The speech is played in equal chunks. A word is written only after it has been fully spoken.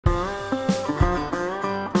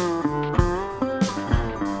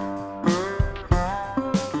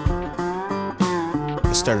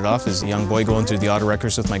started off as a young boy going through the auto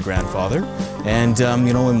wreckers with my grandfather. And,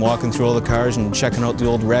 you know, and walking through all the cars and checking out the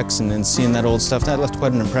old wrecks and then seeing that old stuff, that left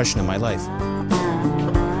quite an impression in my life.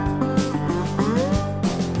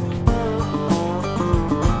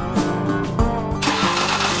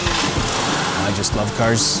 I just love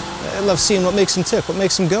cars. I love seeing what makes them tick, what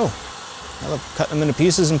makes them go. I love cutting them into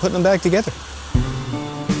pieces and putting them back together.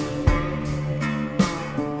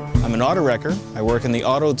 I'm an auto wrecker. I work in the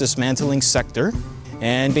auto dismantling sector,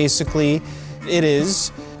 and basically it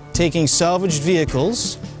is taking salvaged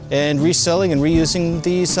vehicles and reselling and reusing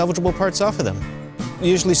the salvageable parts off of them.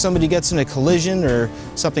 Usually somebody gets in a collision or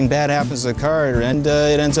something bad happens to the car and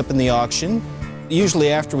it ends up in the auction. Usually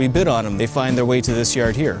after we bid on them, they find their way to this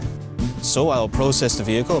yard here. So I'll process the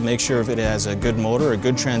vehicle, make sure if it has a good motor, a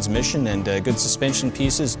good transmission, and good suspension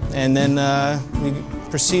pieces, and then we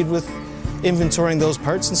proceed with inventorying those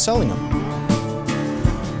parts and selling them.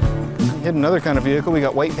 Hit another kind of vehicle, we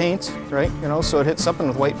got white paint, right? You know, so it hits something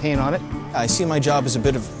with white paint on it. I see my job as a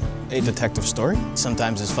bit of a detective story.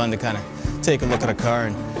 Sometimes it's fun to kind of take a look at a car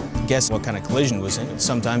and guess what kind of collision was in it.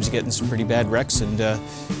 Sometimes you get in some pretty bad wrecks and,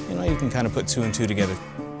 you know, you can kind of put two and two together.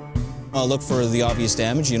 I'll look for the obvious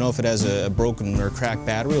damage. You know, if it has a broken or cracked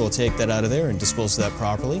battery, we'll take that out of there and dispose of that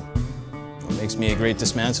properly. What makes me a great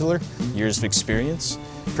dismantler? Years of experience,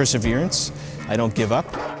 perseverance. I don't give up,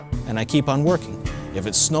 and I keep on working. If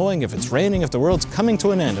it's snowing, if it's raining, if the world's coming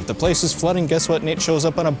to an end, if the place is flooding, guess what? Nate shows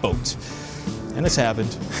up on a boat. And it's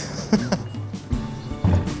happened.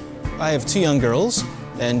 I have two young girls,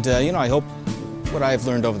 and you know, I hope what I've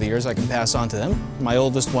learned over the years I can pass on to them. My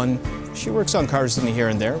oldest one, she works on cars with me here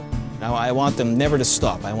and there. Now, I want them never to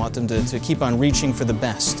stop. I want them to keep on reaching for the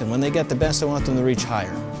best. And when they get the best, I want them to reach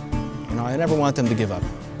higher. You know, I never want them to give up.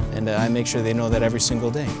 And I make sure they know that every single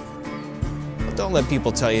day. But don't let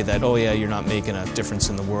people tell you that, oh yeah, you're not making a difference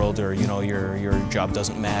in the world, or you know, your job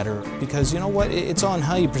doesn't matter. Because you know what? It's on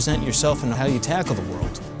how you present yourself and how you tackle the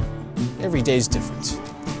world. Every day's different.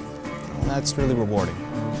 And that's really rewarding.